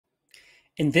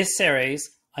In this series,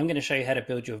 I'm going to show you how to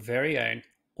build your very own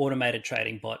automated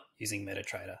trading bot using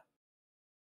MetaTrader.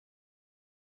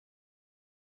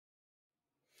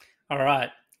 All right,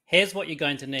 here's what you're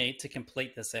going to need to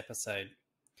complete this episode.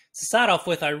 To start off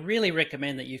with, I really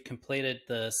recommend that you've completed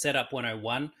the Setup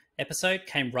 101 episode,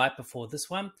 came right before this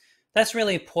one. That's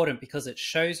really important because it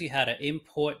shows you how to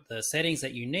import the settings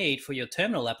that you need for your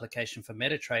terminal application for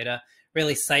MetaTrader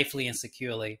really safely and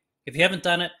securely. If you haven't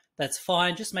done it, that's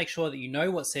fine. Just make sure that you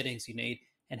know what settings you need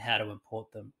and how to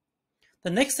import them. The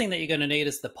next thing that you're going to need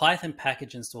is the Python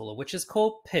package installer, which is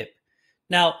called pip.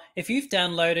 Now, if you've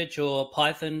downloaded your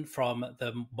Python from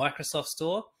the Microsoft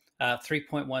Store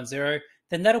 3.10,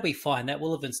 then that'll be fine. That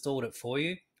will have installed it for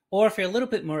you. Or if you're a little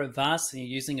bit more advanced and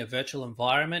you're using a virtual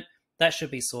environment, that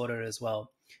should be sorted as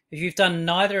well. If you've done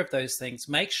neither of those things,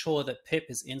 make sure that pip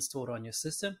is installed on your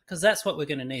system because that's what we're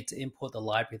going to need to import the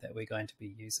library that we're going to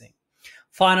be using.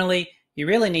 Finally, you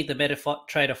really need the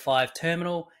MetaTrader 5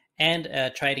 terminal and a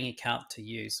trading account to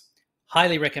use.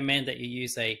 Highly recommend that you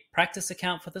use a practice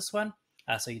account for this one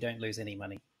so you don't lose any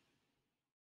money.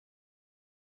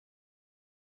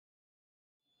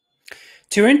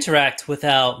 To interact with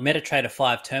our MetaTrader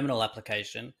 5 terminal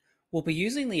application, we'll be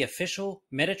using the official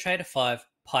MetaTrader 5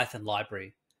 Python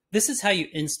library. This is how you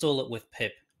install it with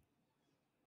pip.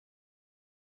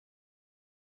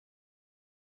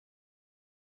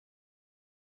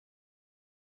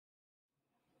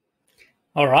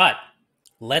 All right,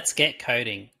 let's get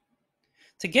coding.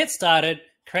 To get started,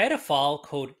 create a file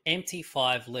called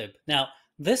empty5lib. Now,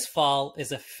 this file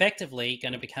is effectively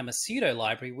going to become a pseudo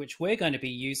library, which we're going to be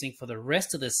using for the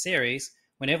rest of this series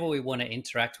whenever we want to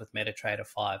interact with MetaTrader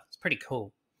 5. It's pretty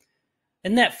cool.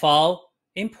 In that file,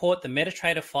 import the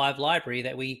MetaTrader 5 library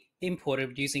that we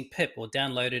imported using pip or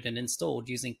downloaded and installed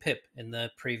using pip in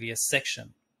the previous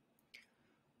section.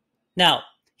 Now,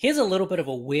 here's a little bit of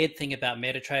a weird thing about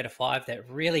MetaTrader 5 that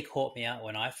really caught me out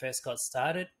when I first got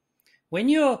started. When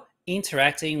you're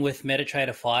interacting with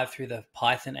MetaTrader 5 through the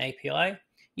Python API,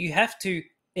 you have to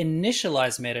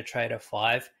initialize MetaTrader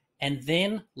 5 and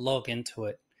then log into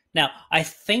it. Now, I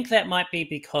think that might be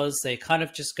because they're kind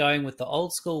of just going with the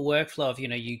old school workflow of,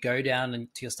 you go down into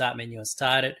your start menu and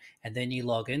start it, and then you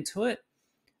log into it.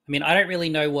 I mean, I don't really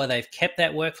know why they've kept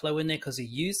that workflow in there because you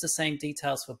use the same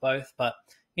details for both, but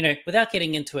without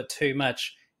getting into it too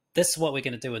much, this is what we're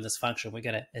going to do in this function. We're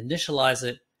going to initialize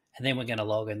it, and then we're going to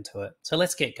log into it. So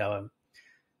let's get going.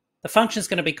 The function is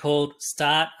going to be called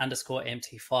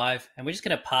start_empty5, and we're just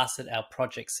going to pass it our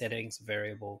project settings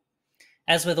variable.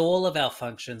 As with all of our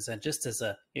functions, and just as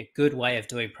a good way of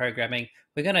doing programming,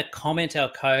 we're going to comment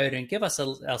our code and give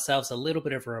ourselves a little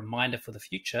bit of a reminder for the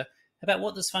future about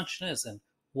what this function is and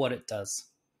what it does.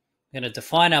 We're going to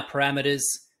define our parameters,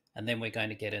 and then we're going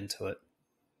to get into it.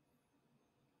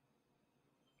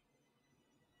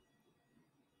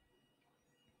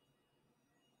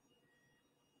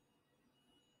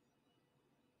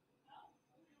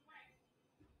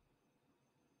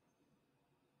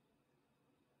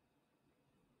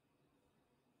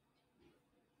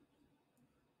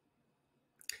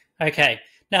 Okay,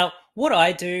 now what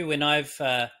I do when I've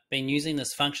been using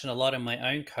this function a lot in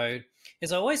my own code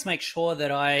is I always make sure that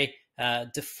I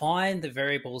define the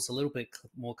variables a little bit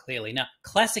more clearly. Now,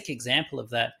 classic example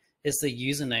of that is the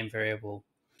username variable.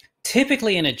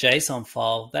 Typically in a JSON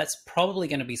file, that's probably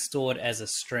going to be stored as a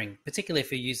string, particularly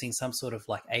if you're using some sort of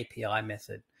like API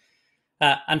method.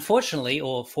 Unfortunately,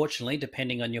 or fortunately,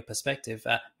 depending on your perspective,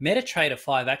 MetaTrader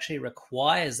 5 actually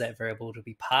requires that variable to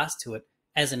be passed to it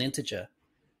as an integer.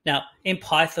 Now, in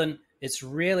Python, it's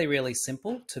really, really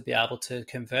simple to be able to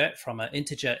convert from an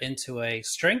integer into a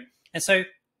string. And so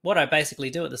what I basically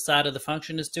do at the start of the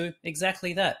function is do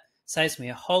exactly that. Saves me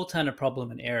a whole ton of problem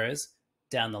and errors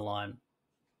down the line.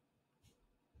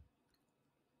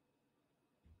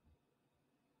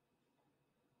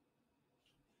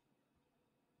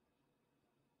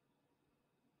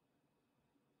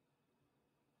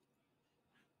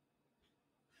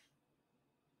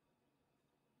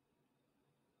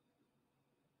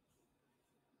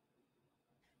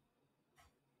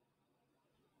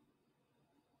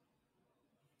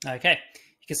 Okay,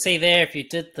 you can see there if you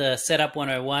did the setup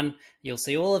 101, you'll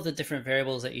see all of the different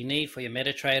variables that you need for your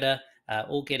MetaTrader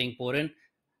all getting brought in.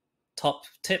 Top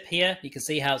tip here, you can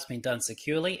see how it's been done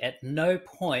securely. At no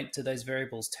point do those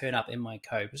variables turn up in my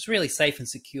code. It's a really safe and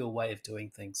secure way of doing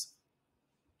things.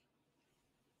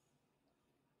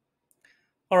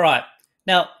 All right,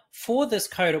 now for this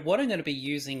code, what I'm going to be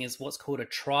using is what's called a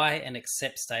try and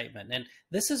except statement. And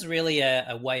this is really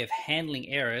a way of handling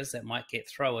errors that might get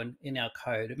thrown in our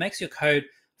code. It makes your code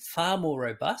far more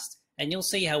robust, and you'll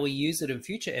see how we use it in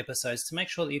future episodes to make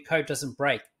sure that your code doesn't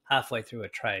break halfway through a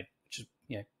trade, which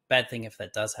is, bad thing if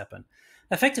that does happen.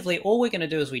 Effectively, all we're going to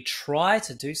do is we try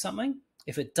to do something.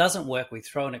 If it doesn't work, we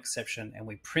throw an exception and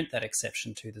we print that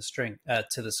exception to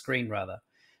the screen rather.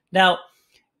 Now,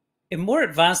 in more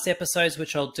advanced episodes,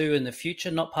 which I'll do in the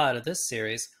future, not part of this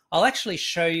series, I'll actually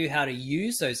show you how to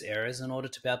use those errors in order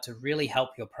to be able to really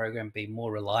help your program be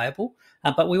more reliable.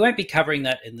 But we won't be covering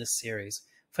that in this series.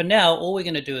 For now, all we're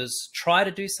going to do is try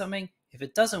to do something. If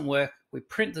it doesn't work, we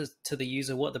print to the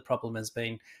user what the problem has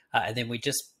been, and then we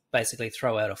just basically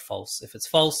throw out a false. If it's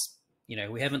false,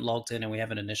 we haven't logged in and we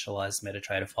haven't initialized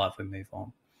MetaTrader 5, we move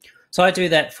on. So I do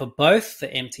that for both the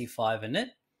MT5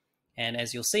 init, and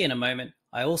as you'll see in a moment,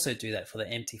 I also do that for the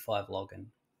MT5 login.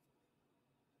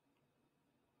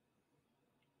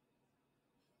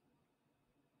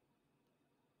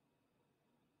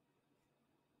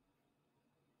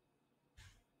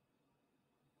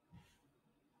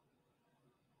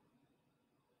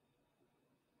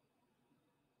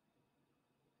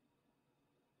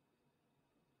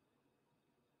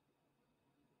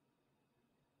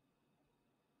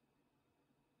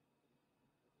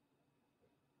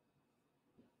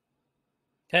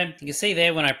 Okay, you can see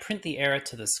there when I print the error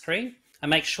to the screen, I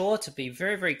make sure to be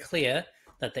very, very clear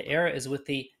that the error is with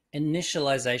the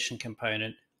initialization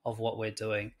component of what we're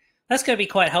doing. That's going to be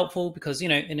quite helpful because,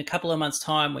 in a couple of months'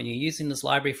 time, when you're using this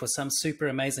library for some super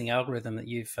amazing algorithm that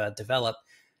you've developed,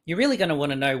 you're really going to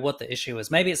want to know what the issue is.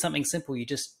 Maybe it's something simple. You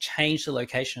just change the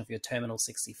location of your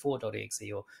terminal64.exe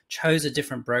or chose a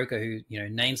different broker who,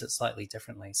 names it slightly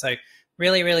differently. So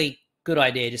really, really good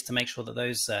idea just to make sure that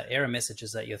those error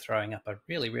messages that you're throwing up are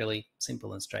really, really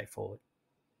simple and straightforward.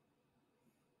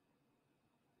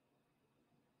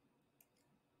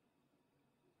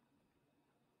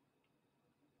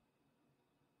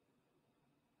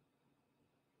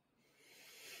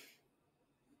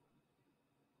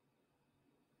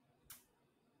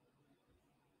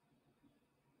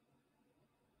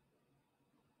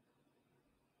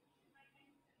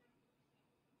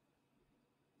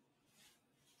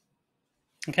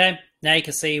 Okay, now you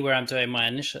can see where I'm doing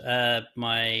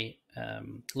my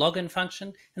login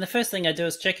function. And the first thing I do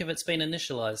is check if it's been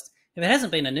initialized. If it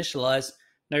hasn't been initialized,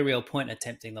 no real point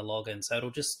attempting the login. So it'll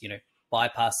just,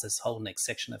 bypass this whole next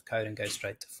section of code and go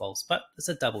straight to false. But it's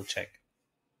a double check.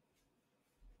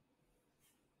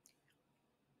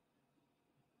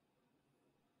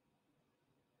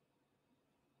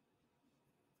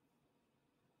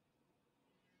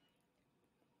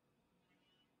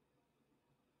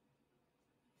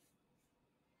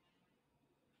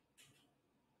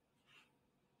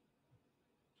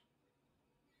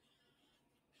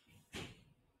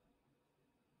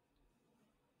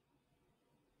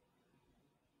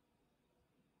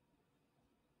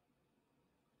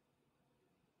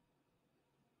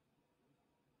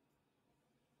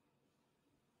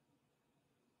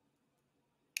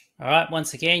 All right,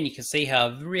 once again, you can see how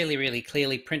I've really, really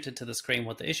clearly printed to the screen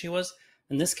what the issue was.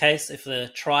 In this case, if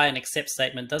the try and accept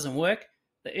statement doesn't work,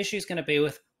 the issue is going to be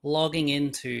with logging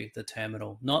into the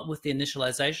terminal, not with the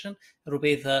initialization. It'll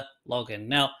be the login.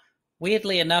 Now,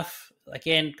 weirdly enough,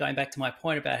 again, going back to my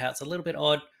point about how it's a little bit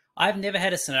odd, I've never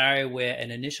had a scenario where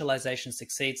an initialization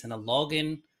succeeds and a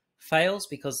login fails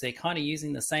because they're kind of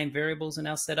using the same variables in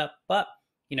our setup. But,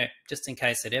 just in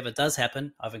case it ever does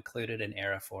happen, I've included an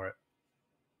error for it.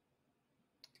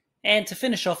 And to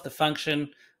finish off the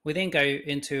function, we then go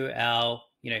into our,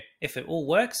 if it all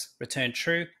works, return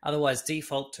true, otherwise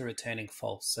default to returning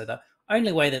false. So the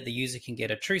only way that the user can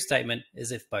get a true statement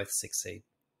is if both succeed.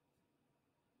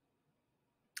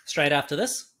 Straight after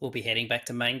this, we'll be heading back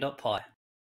to main.py.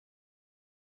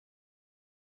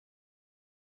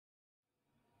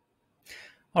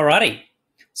 Alrighty,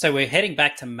 so we're heading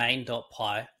back to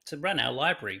main.py to run our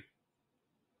library.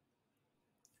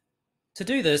 To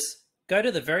do this, go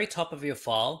to the very top of your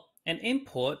file and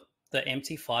import the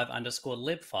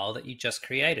mt5_lib file that you just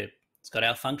created. It's got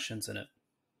our functions in it.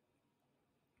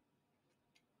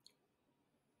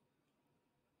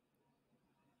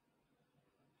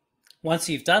 Once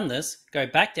you've done this, go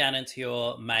back down into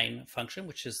your main function,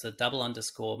 which is the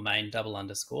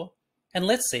 _main_, and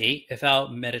let's see if our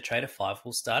MetaTrader 5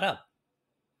 will start up.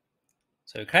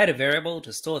 So create a variable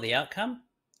to store the outcome.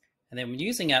 And then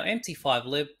using our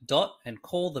mt5lib dot and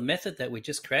call the method that we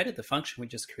just created, the function we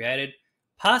just created,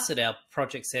 pass it our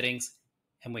project settings,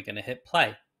 and we're going to hit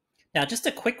play. Now, just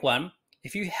a quick one.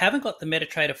 If you haven't got the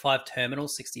MetaTrader 5 Terminal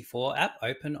 64 app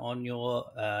open on your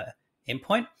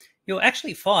endpoint, you'll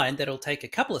actually find that it'll take a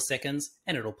couple of seconds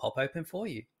and it'll pop open for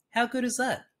you. How good is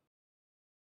that?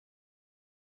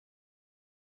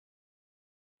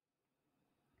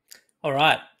 All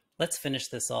right, let's finish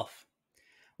this off.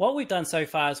 What we've done so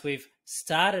far is we've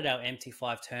started our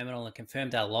MT5 terminal and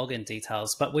confirmed our login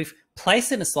details, but we've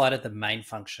placed in a slider the main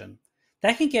function.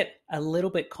 That can get a little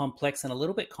bit complex and a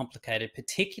little bit complicated,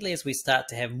 particularly as we start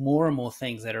to have more and more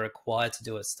things that are required to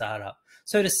do at startup.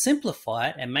 So to simplify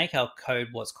it and make our code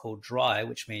what's called dry,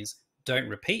 which means don't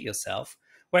repeat yourself,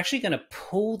 we're actually going to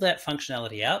pull that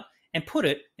functionality out and put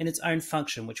it in its own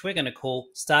function, which we're going to call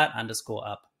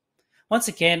start_up. Once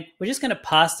again, we're just going to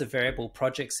pass the variable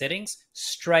project settings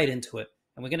straight into it,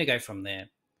 and we're going to go from there.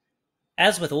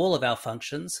 As with all of our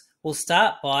functions, we'll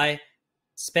start by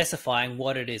specifying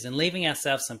what it is and leaving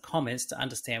ourselves some comments to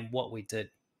understand what we did.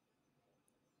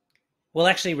 We'll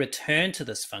actually return to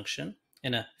this function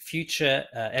in a future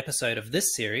episode of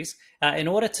this series in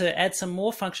order to add some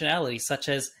more functionality, such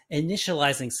as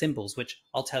initializing symbols, which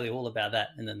I'll tell you all about that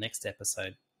in the next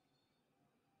episode.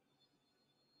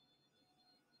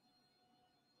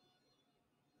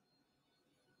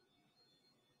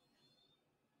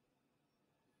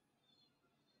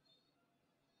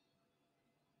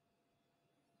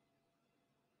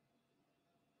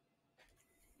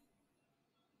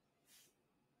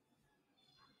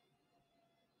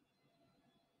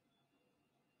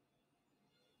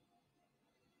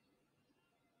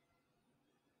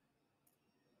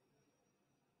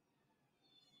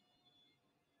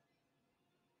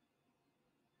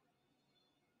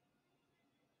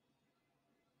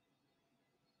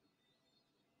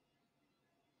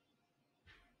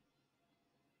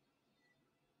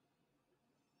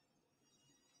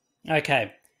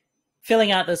 Okay,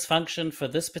 filling out this function for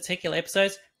this particular episode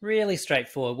is really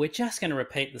straightforward. We're just going to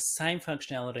repeat the same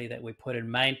functionality that we put in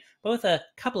main, but with a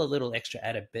couple of little extra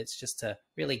added bits just to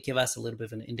really give us a little bit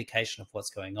of an indication of what's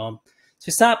going on. So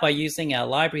we start by using our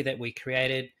library that we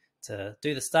created to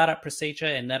do the startup procedure,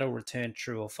 and that'll return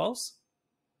true or false.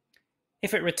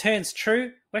 If it returns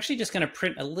true, we're actually just going to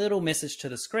print a little message to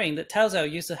the screen that tells our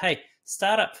user, hey,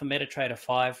 startup for MetaTrader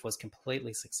 5 was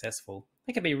completely successful.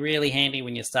 It can be really handy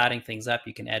when you're starting things up.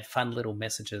 You can add fun little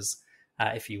messages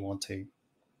if you want to.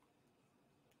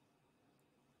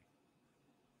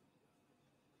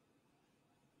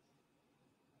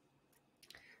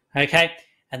 Okay,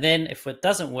 and then if it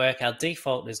doesn't work, our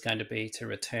default is going to be to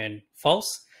return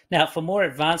false. Now, for more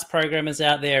advanced programmers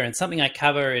out there, and something I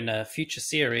cover in a future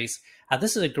series,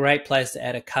 this is a great place to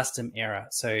add a custom error.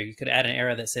 So you could add an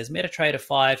error that says MetaTrader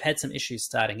 5 had some issues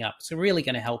starting up. So really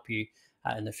going to help you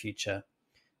in the future.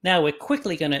 Now we're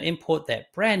quickly going to import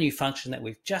that brand new function that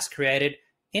we've just created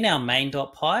in our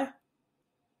main.py.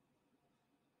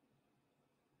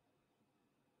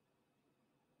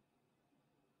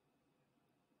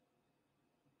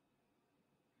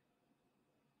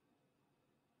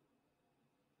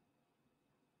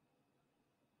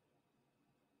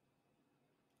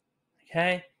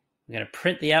 Okay, we're going to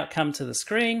print the outcome to the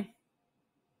screen.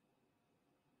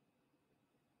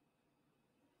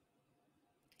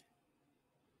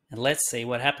 And let's see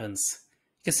what happens.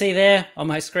 You can see there on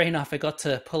my screen, I forgot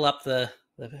to pull up the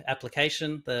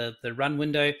application, the run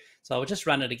window. So I'll just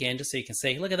run it again just so you can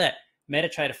see. Look at that,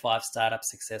 MetaTrader 5 startup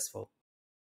successful.